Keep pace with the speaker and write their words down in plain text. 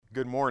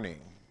Good morning.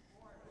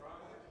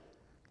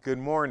 Good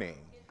morning.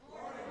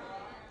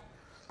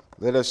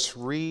 Let us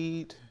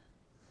read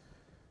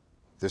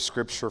the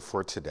scripture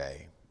for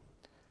today.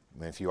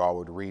 And if you all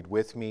would read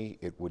with me,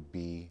 it would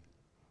be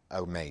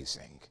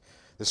amazing.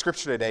 The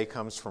scripture today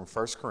comes from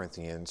 1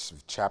 Corinthians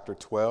chapter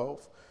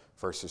 12,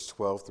 verses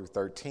 12 through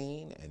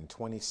 13 and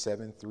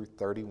 27 through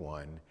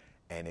 31,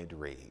 and it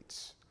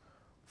reads,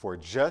 "For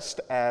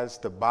just as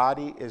the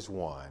body is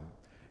one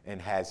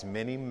and has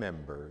many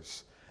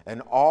members, and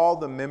all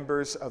the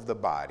members of the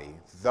body,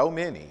 though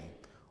many,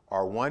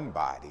 are one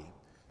body,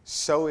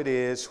 so it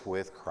is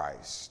with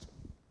Christ.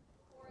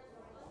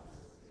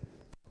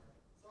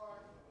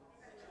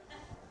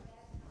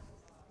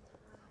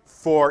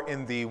 For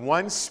in the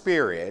one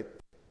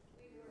Spirit,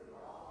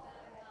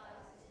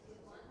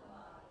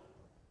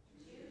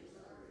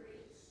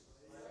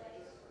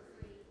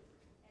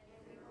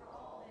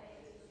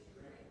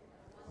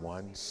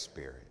 one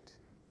Spirit.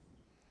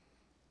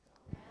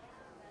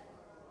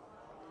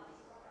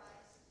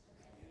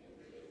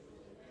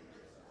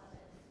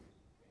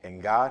 And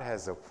God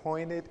has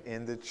appointed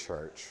in the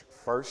church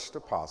first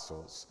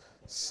apostles,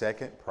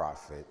 second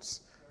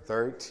prophets,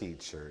 third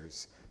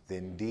teachers,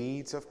 then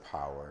deeds of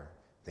power,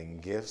 then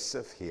gifts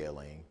of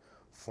healing,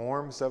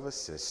 forms of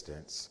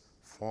assistance,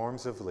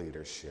 forms of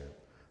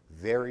leadership,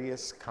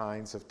 various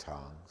kinds of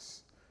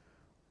tongues.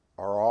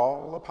 Are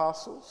all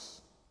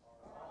apostles?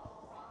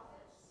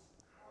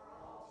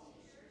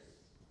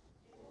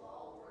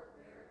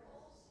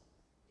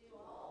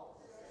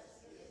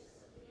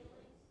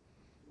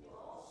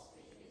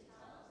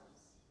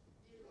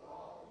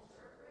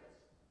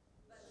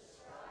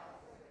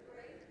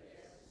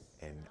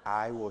 And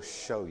I will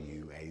show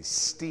you a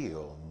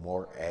still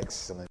more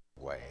excellent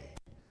way.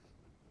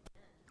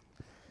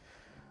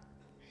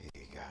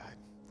 Hey, God.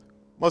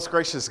 Most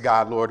gracious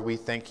God, Lord, we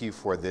thank you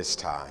for this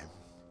time.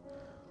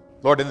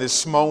 Lord, in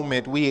this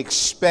moment, we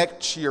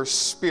expect your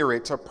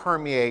Spirit to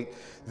permeate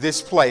this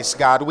place,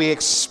 God. We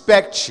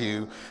expect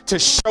you to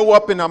show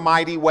up in a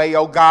mighty way,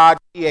 oh God.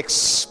 We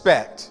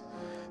expect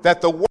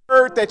that the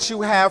word that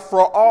you have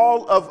for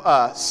all of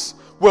us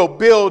will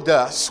build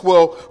us,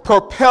 will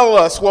propel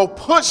us, will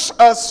push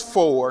us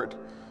forward.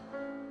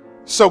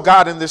 So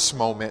God, in this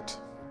moment,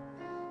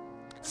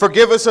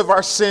 forgive us of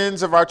our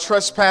sins, of our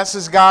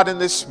trespasses, God, in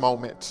this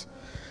moment.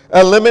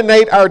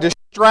 Eliminate our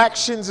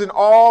distractions and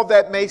all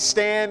that may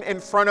stand in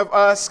front of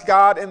us,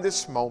 God, in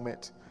this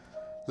moment.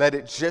 Let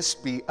it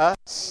just be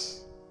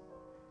us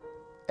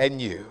and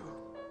you.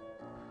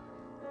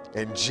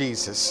 In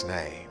Jesus'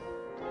 name,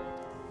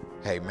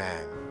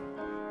 amen.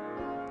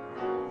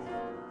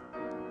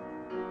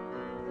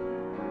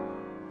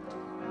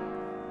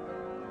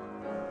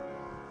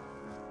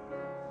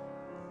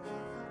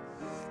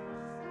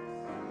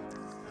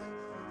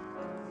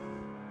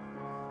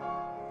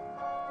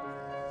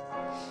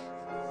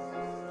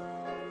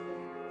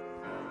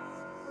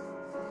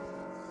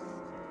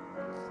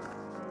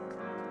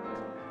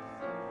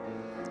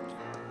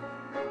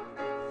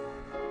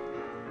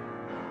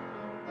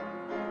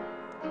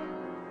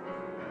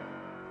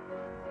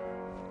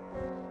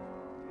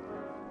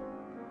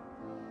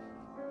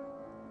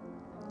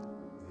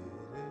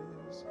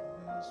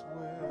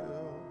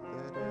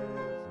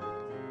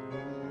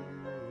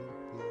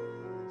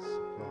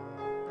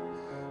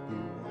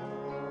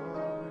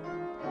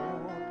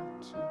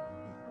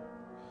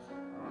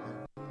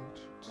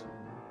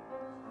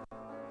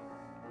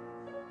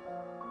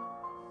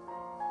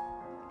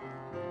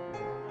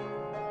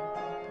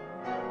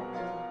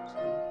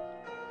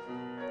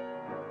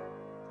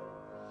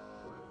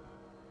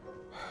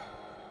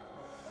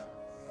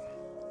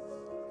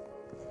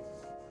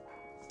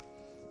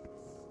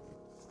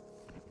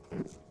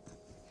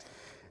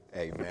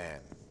 Amen.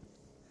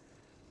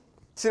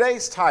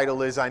 Today's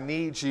title is I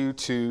Need You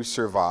to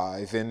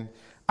Survive. And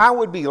I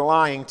would be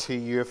lying to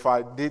you if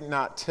I did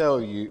not tell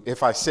you,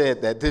 if I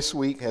said that this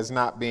week has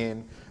not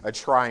been a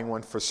trying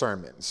one for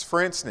sermons.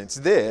 For instance,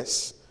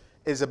 this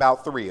is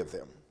about 3 of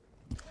them.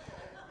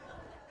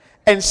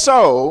 And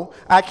so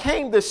I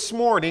came this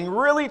morning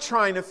really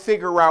trying to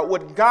figure out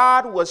what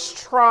God was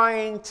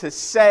trying to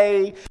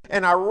say,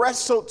 and I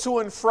wrestled to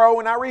and fro,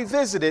 and I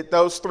revisited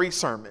those 3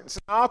 sermons.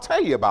 I'll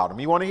tell you about them.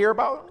 You want to hear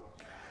about them?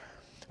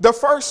 The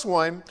first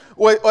one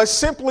was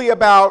simply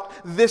about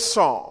this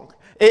song.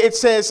 It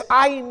says,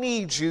 I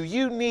need you,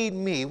 you need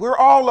me. We're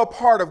all a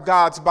part of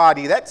God's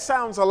body. That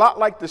sounds a lot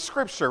like the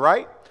scripture,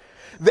 right?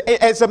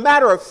 As a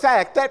matter of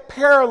fact, that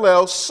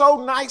parallels so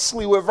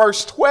nicely with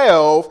verse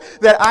 12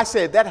 that I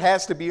said that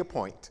has to be a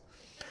point.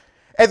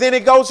 And then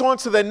it goes on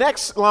to the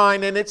next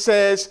line and it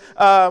says,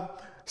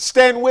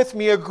 stand with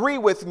me, agree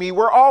with me.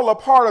 We're all a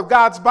part of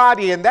God's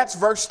body. And that's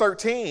verse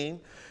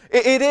 13.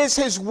 It is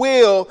his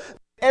will that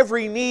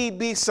every need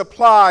be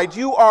supplied.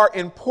 You are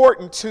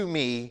important to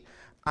me.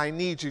 I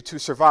need you to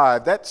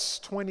survive. That's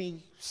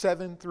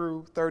 27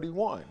 through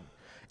 31.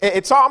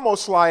 It's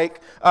almost like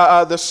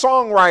the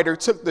songwriter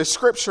took the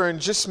scripture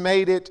and just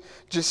made it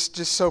just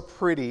so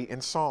pretty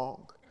in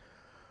song.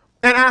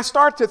 And I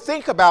start to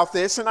think about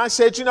this, and I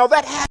said,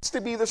 that has to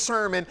be the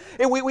sermon.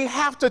 And we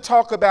have to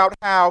talk about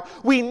how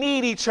we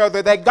need each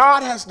other, that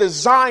God has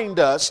designed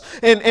us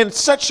in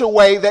such a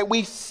way that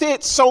we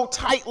fit so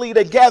tightly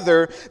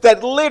together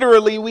that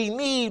literally we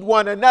need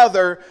one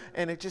another.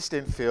 And it just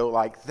didn't feel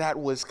like that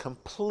was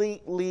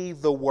completely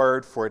the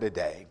word for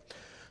today.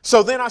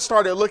 So then I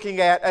started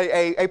looking at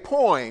a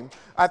poem.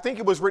 I think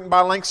it was written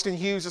by Langston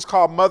Hughes. It's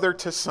called Mother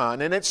to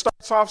Son. And it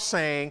starts off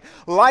saying,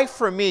 life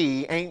for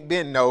me ain't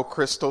been no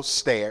crystal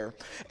stair.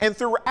 And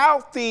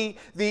throughout the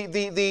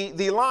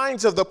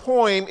lines of the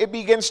poem, it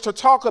begins to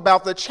talk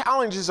about the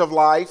challenges of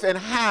life and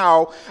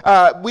how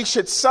we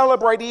should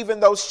celebrate even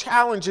those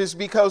challenges,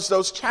 because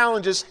those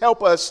challenges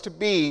help us to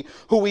be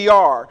who we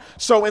are.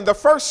 So in the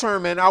first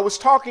sermon, I was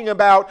talking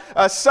about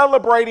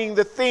celebrating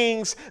the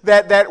things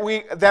that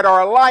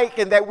are alike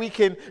and that we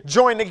can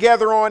join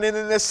together on. And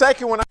in the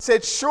second one, I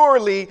said,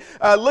 surely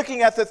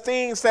looking at the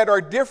things that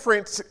are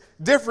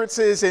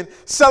differences and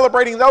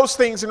celebrating those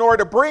things in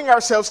order to bring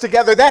ourselves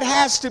together, that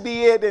has to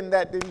be it. And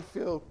that didn't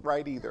feel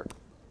right either.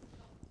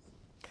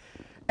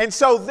 And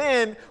so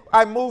then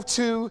I moved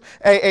to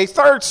a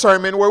third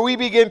sermon where we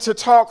begin to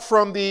talk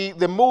from the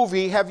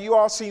movie. Have you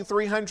all seen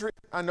 300?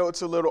 I know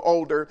it's a little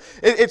older.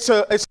 It's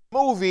a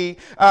movie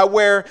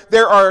where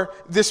there are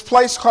this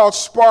place called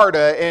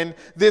Sparta, and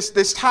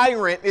this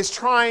tyrant is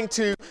trying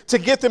to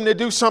get them to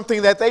do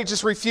something that they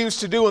just refuse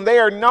to do. And they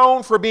are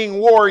known for being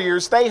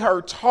warriors. They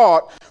are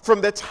taught from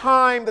the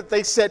time that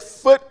they set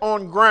foot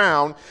on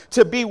ground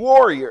to be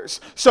warriors.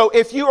 So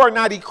if you are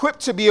not equipped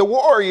to be a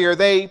warrior,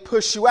 they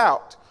push you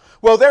out.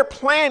 Well, they're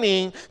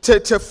planning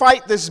to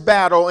fight this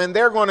battle, and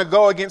they're going to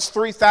go against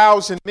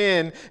 3,000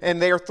 men,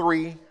 and they're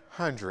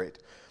 300.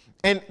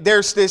 And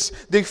there's this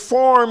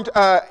deformed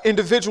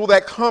individual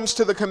that comes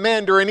to the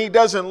commander, and he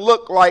doesn't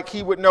look like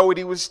he would know what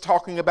he was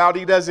talking about.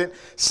 He doesn't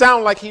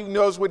sound like he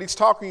knows what he's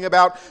talking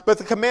about, but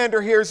the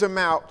commander hears him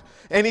out.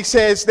 And he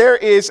says, there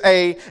is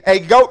a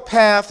goat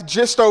path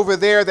just over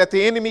there that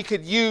the enemy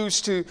could use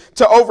to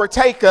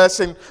overtake us.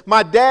 And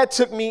my dad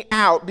took me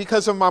out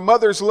because of my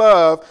mother's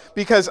love,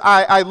 because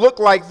I look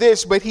like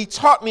this, but he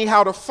taught me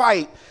how to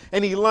fight.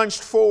 And he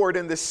lunged forward,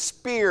 and the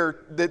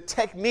spear, the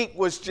technique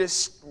was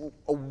just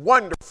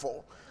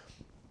wonderful.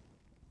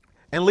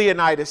 And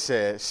Leonidas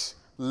says,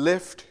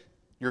 lift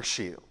your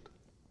shield.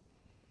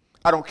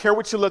 I don't care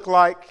what you look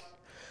like.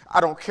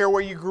 I don't care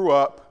where you grew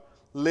up.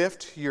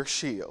 Lift your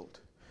shield.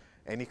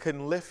 And he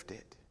couldn't lift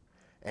it.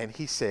 And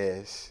he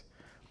says,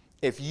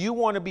 if you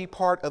want to be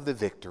part of the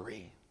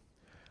victory,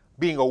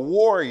 being a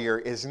warrior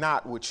is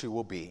not what you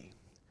will be.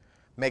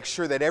 Make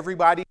sure that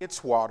everybody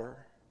gets water.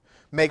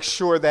 Make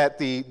sure that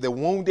the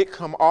wounded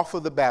come off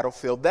of the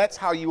battlefield. That's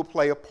how you will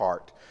play a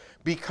part.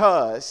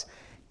 Because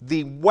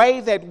the way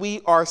that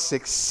we are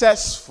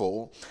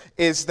successful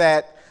is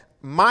that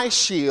my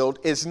shield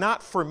is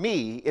not for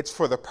me, it's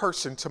for the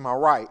person to my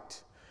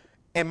right.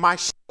 And my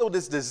shield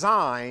is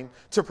designed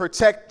to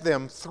protect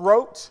them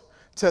throat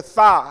to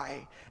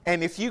thigh.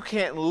 And if you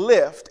can't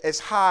lift as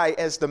high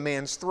as the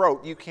man's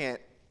throat, you can't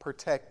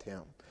protect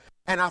him.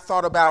 And I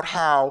thought about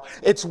how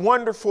it's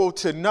wonderful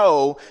to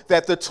know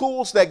that the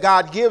tools that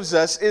God gives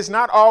us is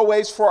not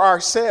always for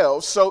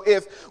ourselves. So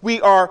if we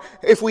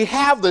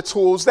have the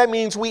tools, that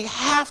means we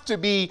have to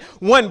be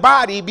one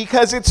body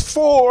because it's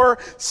for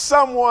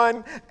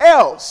someone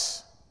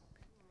else.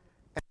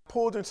 And I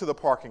pulled into the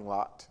parking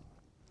lot.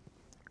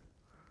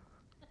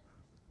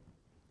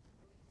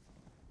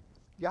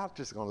 Y'all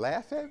just gonna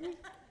laugh at me?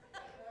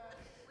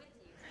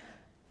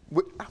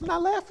 I'm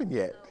not laughing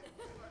yet.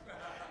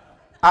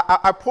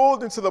 I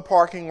pulled into the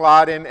parking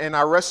lot and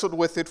I wrestled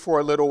with it for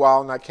a little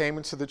while, and I came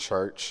into the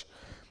church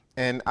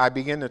and I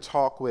began to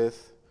talk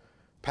with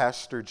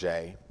Pastor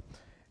Jay.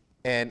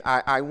 And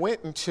I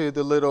went into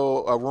the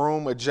little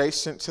room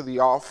adjacent to the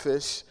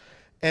office,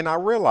 and I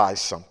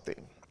realized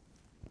something.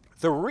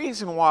 The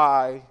reason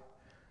why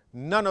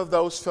none of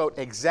those felt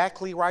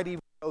exactly right,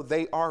 even though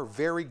they are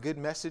very good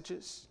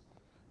messages.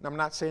 And I'm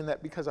not saying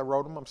that because I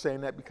wrote them. I'm saying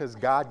that because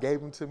God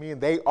gave them to me,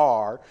 and they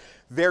are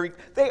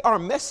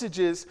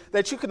messages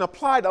that you can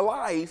apply to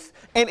life,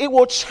 and it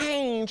will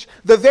change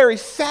the very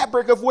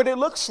fabric of what it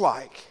looks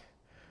like.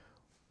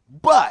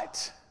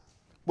 But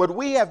what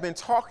we have been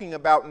talking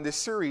about in this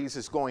series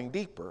is going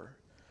deeper,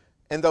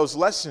 and those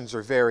lessons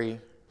are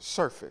very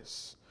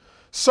surface.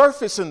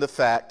 Surface in the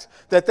fact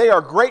that they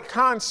are great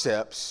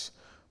concepts,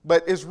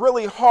 but it's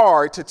really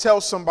hard to tell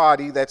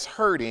somebody that's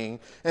hurting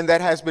and that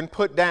has been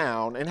put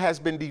down and has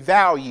been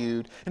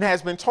devalued and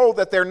has been told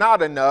that they're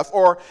not enough,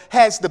 or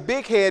has the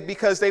big head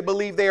because they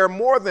believe they are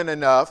more than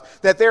enough,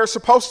 that they're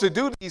supposed to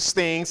do these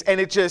things, and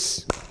it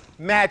just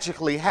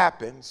magically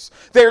happens.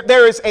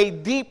 There is a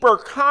deeper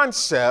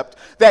concept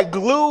that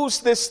glues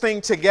this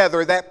thing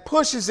together, that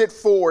pushes it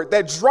forward,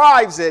 that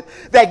drives it,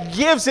 that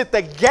gives it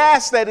the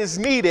gas that is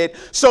needed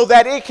so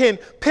that it can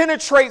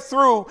penetrate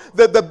through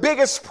the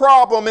biggest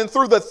problem and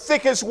through the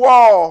thickest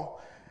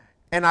wall.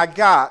 And I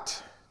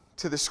got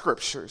to the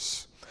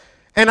scriptures.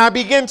 And I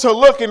begin to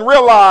look and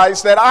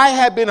realize that I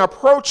had been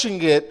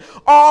approaching it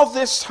all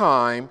this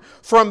time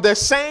from the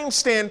same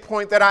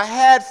standpoint that I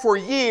had for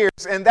years,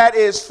 and that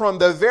is from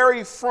the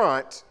very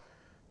front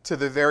to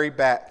the very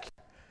back.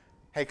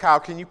 Hey, Kyle,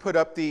 can you put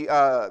up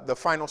the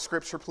final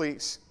scripture,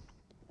 please?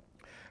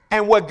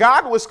 And what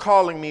God was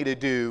calling me to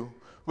do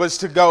was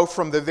to go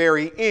from the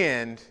very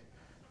end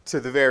to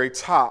the very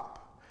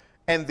top.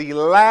 And the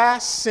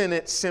last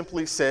sentence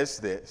simply says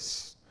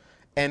this: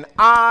 and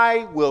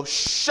I will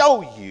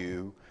show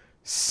you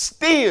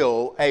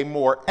still a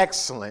more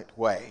excellent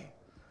way.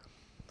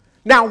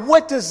 Now,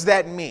 what does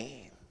that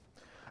mean?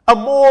 A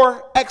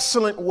more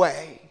excellent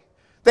way.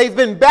 They've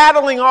been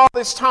battling all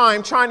this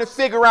time trying to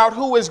figure out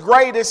who is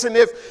greatest, and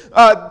if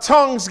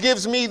tongues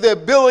gives me the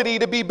ability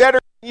to be better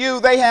than you.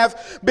 They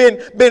have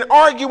been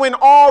arguing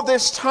all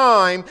this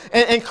time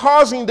and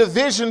causing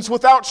divisions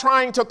without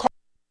trying to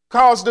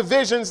cause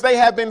divisions. They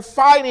have been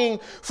fighting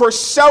for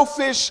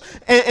selfish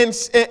and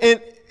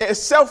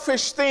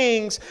selfish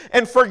things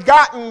and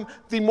forgotten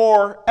the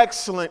more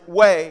excellent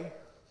way.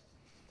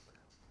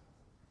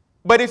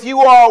 But if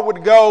you all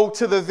would go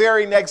to the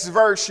very next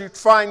verse, you'd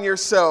find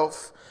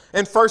yourself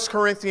in 1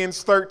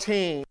 Corinthians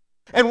 13.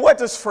 And what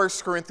does 1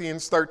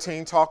 Corinthians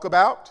 13 talk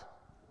about?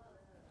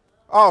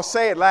 Oh,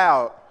 say it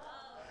loud.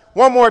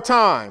 One more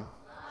time.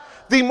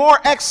 The more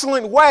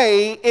excellent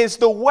way is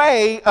the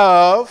way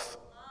of...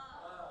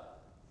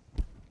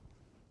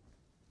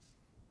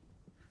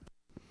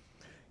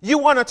 You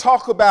want to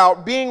talk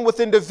about being with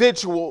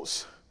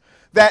individuals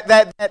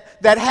that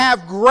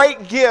have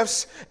great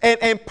gifts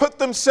and put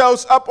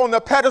themselves up on the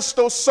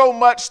pedestal so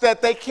much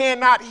that they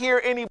cannot hear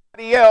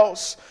anybody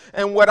else.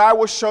 And what I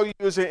will show you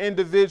is an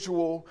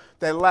individual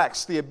that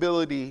lacks the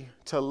ability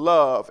to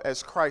love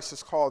as Christ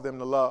has called them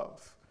to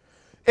love.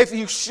 If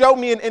you show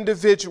me an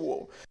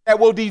individual that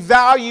will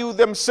devalue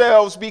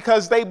themselves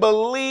because they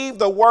believe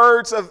the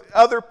words of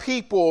other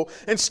people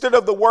instead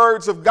of the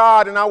words of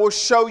God, and I will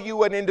show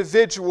you an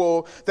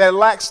individual that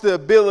lacks the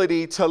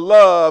ability to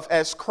love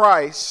as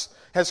Christ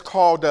has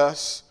called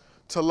us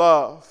to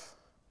love.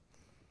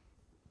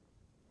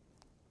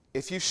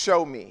 If you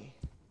show me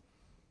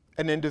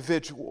an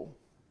individual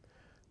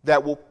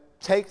that will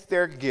take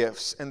their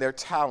gifts and their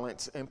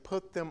talents and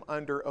put them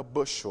under a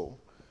bushel,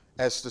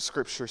 as the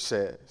scripture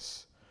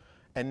says,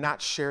 and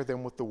not share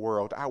them with the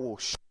world, I will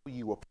show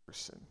you a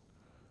person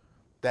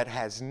that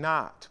has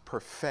not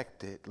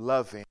perfected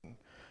loving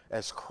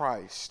as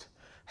Christ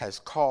has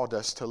called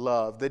us to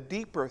love. The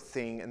deeper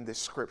thing in this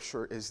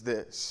scripture is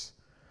this: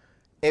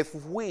 if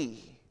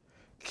we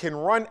can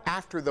run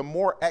after the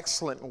more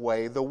excellent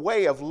way, the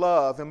way of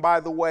love, and by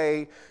the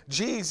way,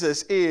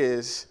 Jesus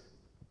is,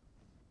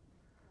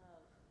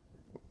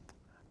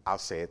 I'll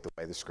say it the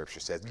way the scripture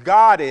says,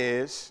 God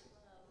is,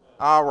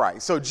 all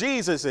right, so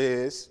Jesus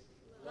is.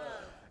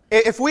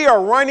 If we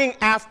are running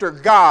after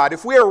God,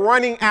 if we are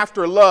running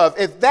after love,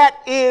 if that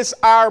is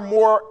our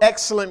more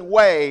excellent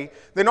way,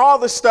 then all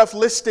the stuff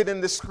listed in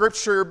the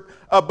scripture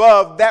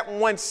above that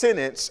one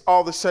sentence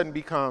all of a sudden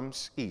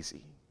becomes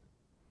easy.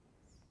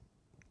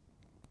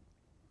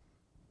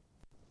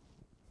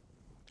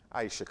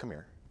 Aisha, come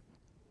here.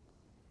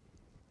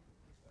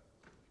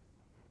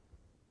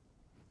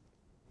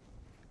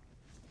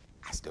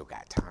 I still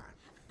got time.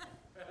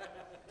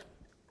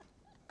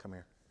 Come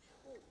here.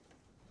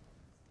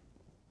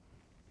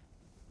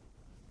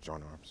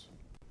 Join arms.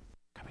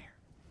 Come here.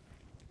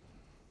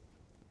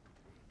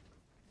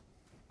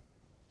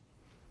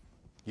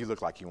 You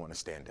look like you want to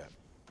stand up.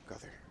 Go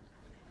there.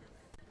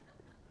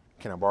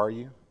 Can I borrow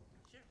you?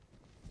 Sure.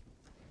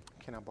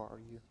 Can I borrow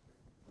you?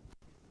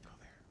 Go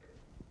there.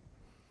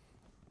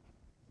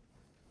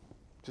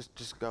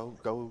 Just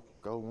go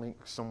link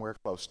somewhere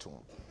close to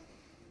him.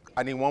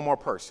 I need one more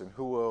person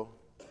who will.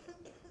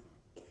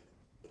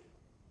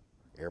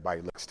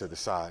 Everybody looks to the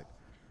side.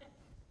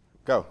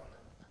 Go.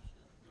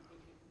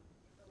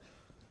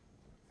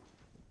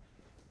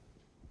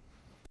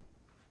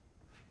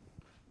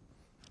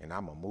 And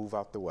I'm going to move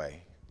out the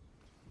way.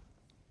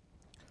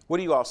 What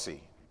do you all see?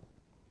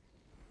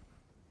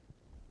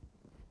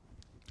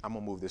 I'm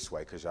going to move this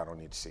way because y'all don't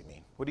need to see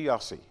me. What do y'all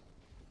see?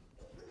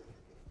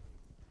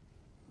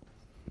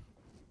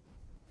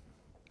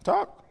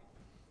 Talk.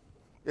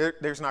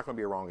 There's not going to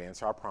be a wrong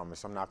answer, I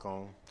promise. I'm not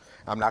going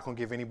to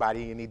give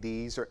anybody any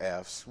D's or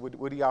F's.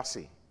 What do y'all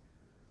see?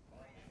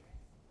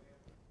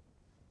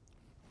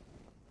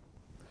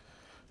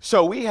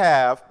 So we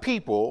have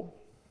people,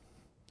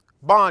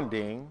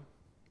 bonding,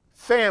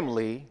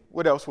 family.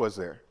 What else was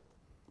there?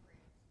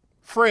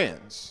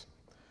 Friends.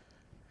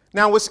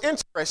 Now, what's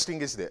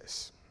interesting is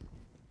this.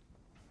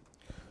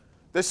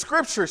 The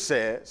scripture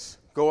says,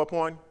 go up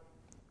on,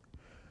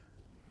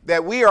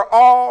 that we are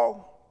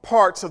all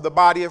parts of the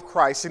body of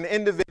Christ and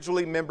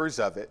individually members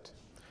of it.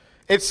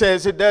 It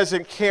says it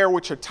doesn't care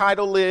what your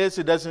title is.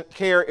 It doesn't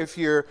care if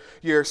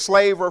you're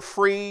slave or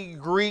free,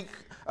 Greek,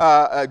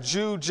 a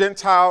Jew,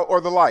 Gentile,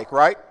 or the like,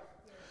 right?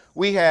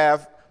 We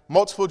have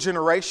multiple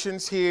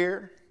generations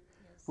here.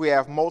 We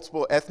have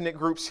multiple ethnic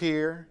groups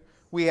here.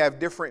 We have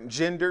different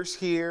genders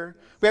here.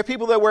 We have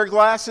people that wear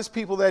glasses,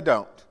 people that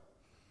don't.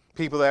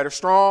 People that are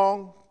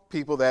strong,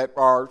 people that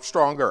are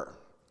stronger.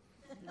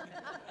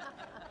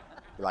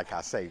 You like how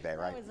I say that,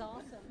 right? That was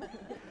awesome.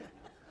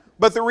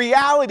 But the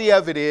reality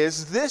of it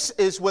is, this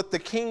is what the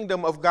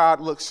kingdom of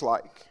God looks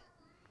like.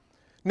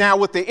 Now,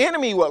 what the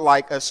enemy would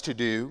like us to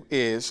do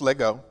is let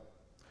go,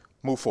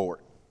 move forward,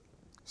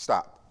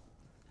 stop,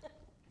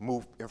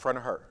 move in front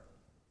of her,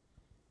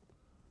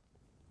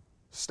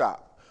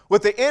 stop.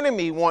 What the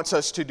enemy wants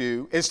us to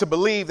do is to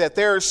believe that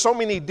there are so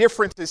many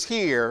differences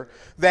here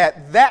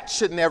that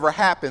should never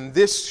happen.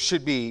 This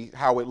should be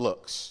how it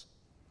looks.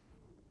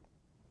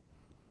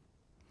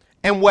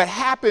 And what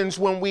happens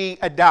when we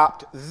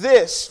adopt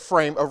this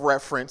frame of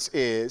reference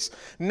is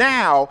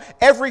now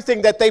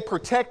everything that they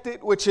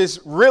protected, which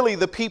is really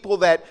the people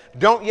that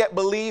don't yet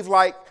believe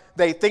like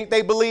they think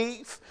they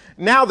believe,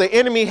 now the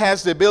enemy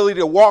has the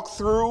ability to walk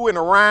through and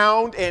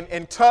around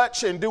and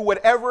touch and do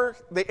whatever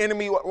the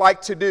enemy would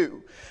like to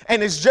do.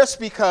 And it's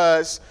just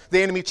because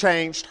the enemy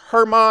changed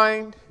her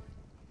mind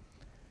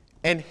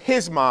and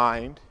his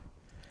mind,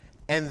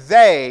 and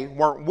they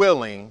weren't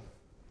willing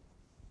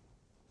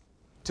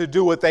to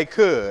do what they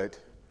could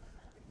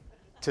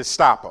to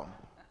stop them.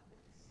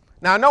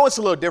 Now, I know it's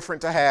a little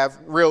different to have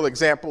real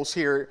examples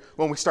here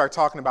when we start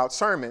talking about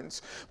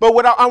sermons, but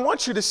what I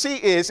want you to see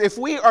is if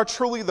we are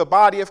truly the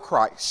body of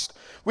Christ,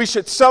 we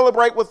should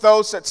celebrate with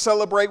those that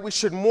celebrate. We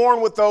should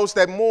mourn with those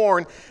that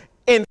mourn.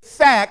 In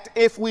fact,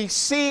 if we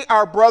see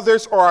our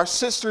brothers or our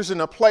sisters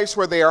in a place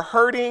where they are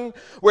hurting,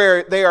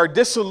 where they are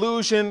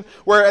disillusioned,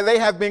 where they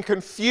have been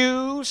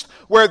confused,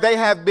 where they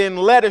have been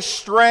led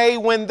astray,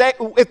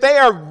 if they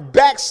are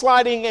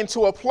backsliding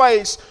into a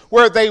place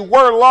where they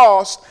were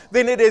lost,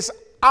 then it is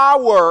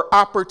our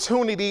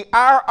opportunity,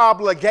 our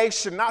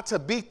obligation not to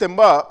beat them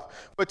up,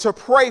 but to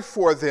pray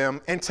for them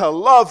and to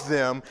love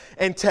them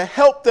and to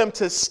help them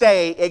to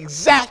stay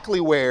exactly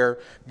where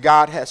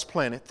God has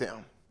planted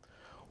them.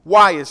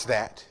 Why is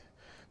that?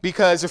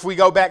 Because if we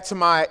go back to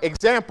my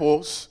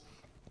examples,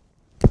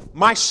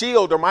 my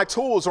shield or my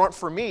tools aren't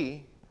for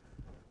me,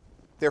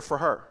 they're for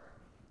her.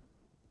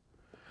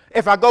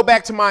 If I go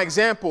back to my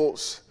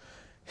examples,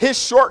 his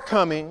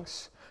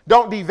shortcomings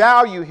don't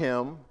devalue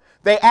him.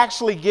 They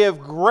actually give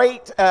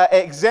great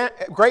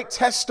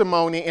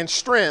testimony and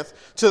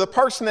strength to the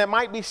person that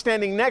might be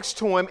standing next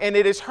to him, and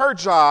it is her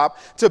job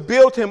to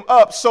build him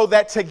up so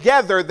that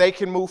together they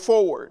can move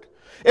forward.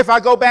 If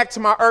I go back to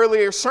my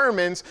earlier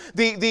sermons,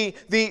 the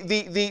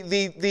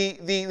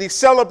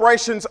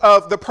celebrations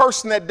of the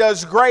person that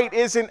does great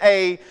isn't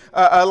a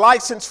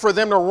license for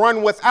them to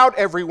run without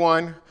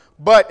everyone,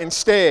 but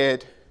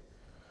instead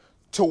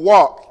to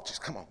walk.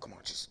 Just come on,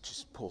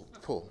 just pull.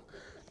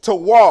 To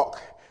walk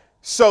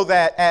so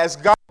that as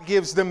God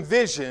gives them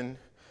vision,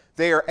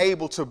 they are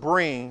able to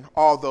bring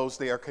all those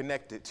they are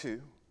connected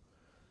to.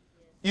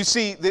 You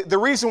see, the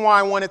reason why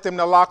I wanted them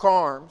to lock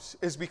arms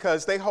is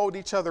because they hold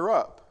each other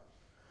up.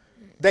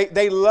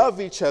 They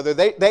love each other.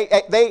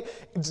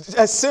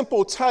 A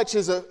simple touch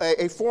is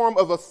a form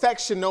of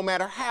affection no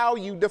matter how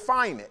you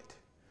define it.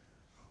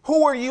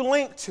 Who are you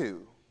linked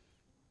to?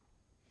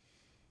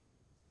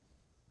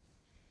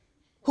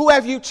 Who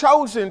have you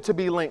chosen to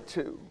be linked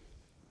to?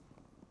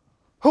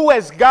 Who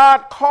has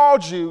God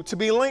called you to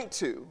be linked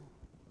to?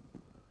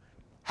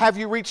 Have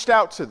you reached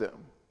out to them?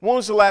 When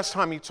was the last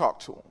time you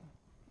talked to them?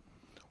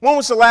 When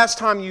was the last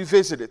time you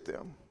visited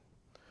them?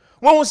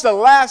 When was the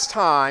last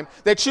time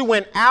that you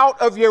went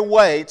out of your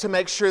way to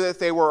make sure that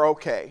they were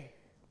okay?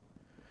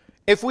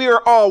 If we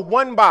are all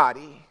one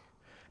body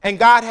and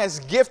God has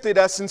gifted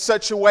us in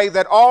such a way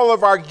that all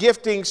of our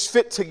giftings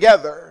fit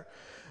together,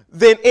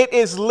 then it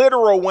is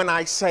literal when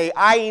I say,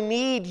 I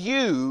need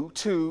you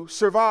to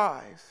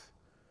survive.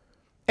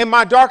 In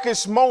my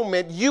darkest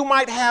moment, you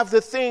might have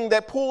the thing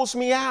that pulls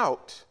me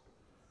out.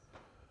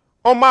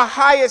 On my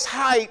highest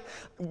height,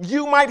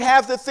 you might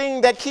have the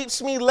thing that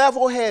keeps me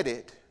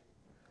level-headed.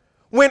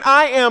 When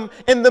I am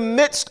in the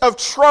midst of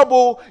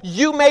trouble,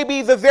 you may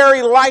be the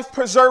very life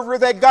preserver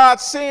that God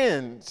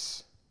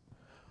sends.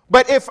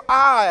 But if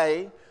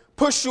I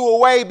push you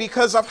away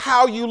because of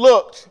how you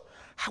looked,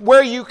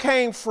 where you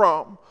came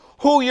from,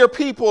 who your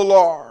people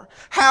are,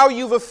 how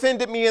you've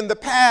offended me in the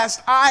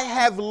past, I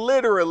have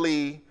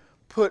literally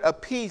put a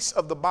piece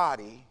of the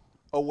body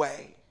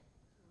away.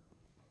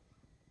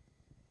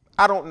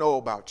 I don't know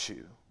about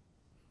you,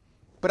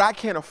 but I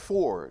can't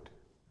afford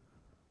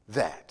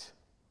that.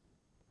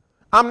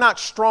 I'm not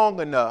strong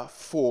enough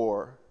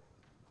for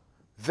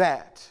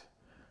that.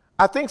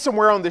 I think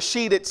somewhere on the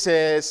sheet it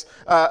says,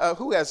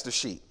 who has the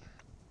sheet?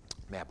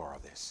 May I borrow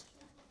this?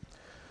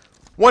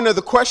 One of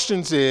the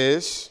questions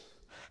is,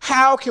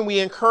 how can we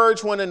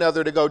encourage one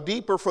another to go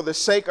deeper for the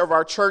sake of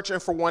our church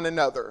and for one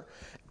another?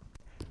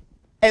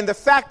 And the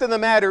fact of the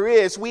matter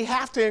is, we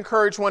have to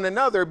encourage one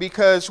another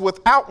because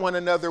without one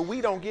another,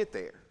 we don't get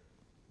there.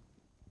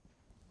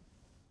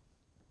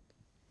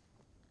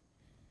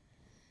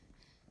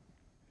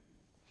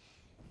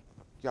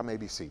 Y'all may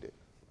be seated.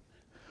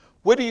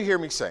 What do you hear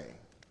me saying?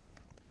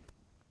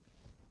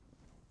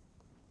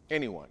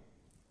 Anyone?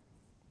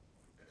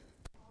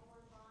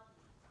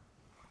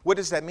 What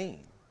does that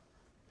mean?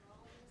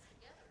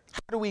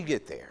 How do we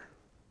get there?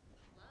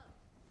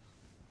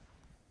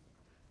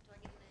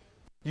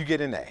 You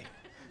get an A.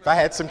 If I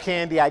had some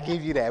candy, I'd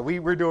give you that.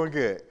 We're doing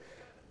good.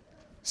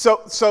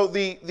 So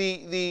the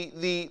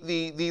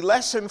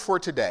lesson for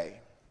today,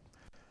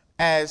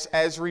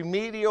 as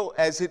remedial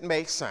as it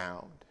may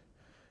sound,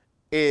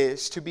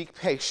 is to be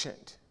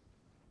patient,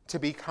 to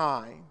be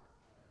kind,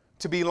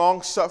 to be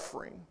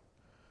long-suffering,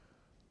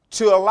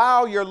 to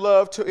allow your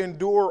love to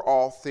endure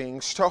all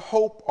things, to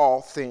hope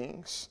all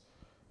things,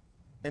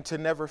 and to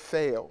never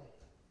fail.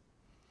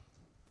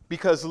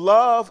 Because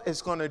love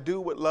is going to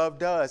do what love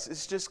does.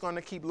 It's just going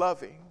to keep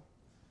loving.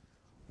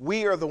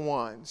 We are the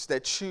ones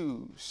that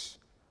choose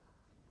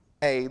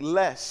a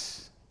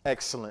less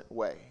excellent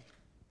way.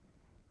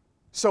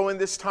 So in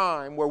this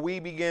time where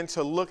we begin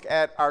to look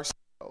at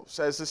ourselves,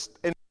 in this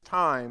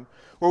time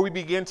where we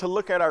begin to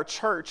look at our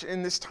church,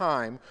 in this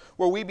time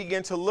where we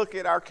begin to look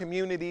at our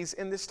communities,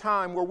 in this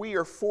time where we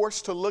are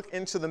forced to look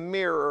into the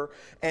mirror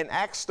and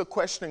ask the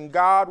question,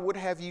 God, what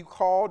have you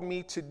called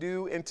me to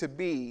do and to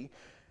be?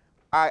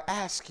 I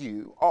ask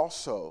you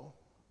also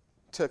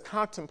to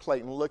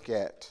contemplate and look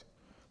at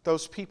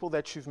those people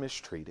that you've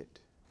mistreated,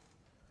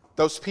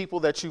 those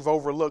people that you've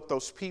overlooked,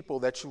 those people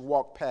that you've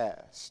walked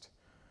past,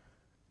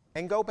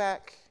 and go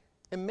back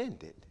and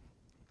mend it.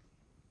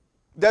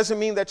 Doesn't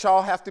mean that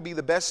y'all have to be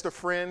the best of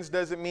friends,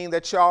 doesn't mean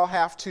that y'all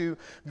have to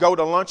go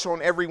to lunch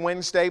on every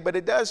Wednesday, but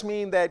it does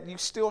mean that you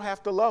still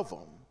have to love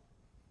them.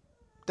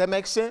 That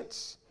makes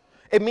sense?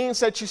 It means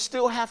that you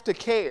still have to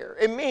care.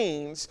 It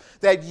means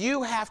that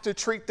you have to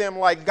treat them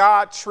like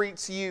God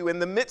treats you. In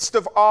the midst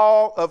of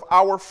all of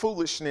our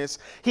foolishness,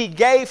 He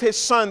gave His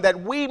Son that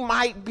we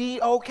might be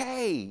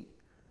okay.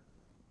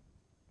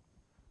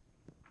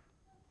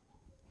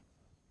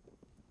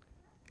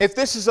 If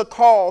this is a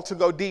call to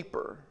go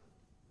deeper,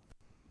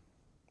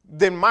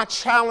 then my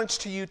challenge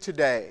to you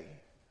today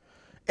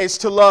is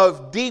to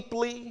love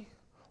deeply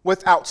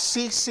without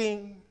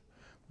ceasing,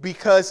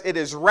 because it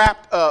is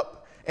wrapped up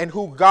in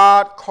who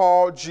God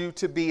called you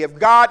to be. If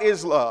God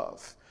is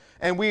love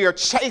and we are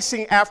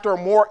chasing after a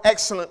more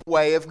excellent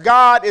way, if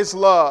God is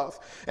love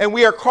and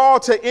we are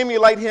called to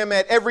emulate Him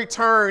at every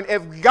turn,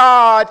 if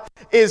God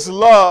is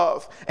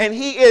love and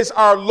He is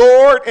our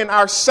Lord and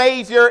our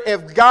Savior,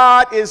 if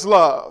God is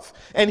love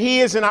and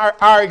He is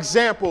our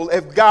example,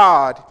 if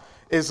God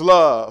is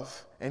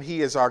love and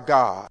He is our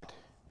God,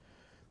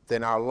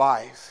 then our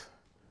life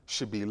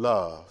should be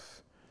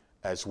love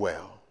as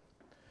well.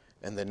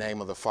 In the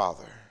name of the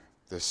Father,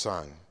 the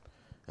Son,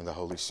 and the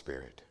Holy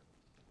Spirit.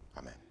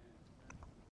 Amen.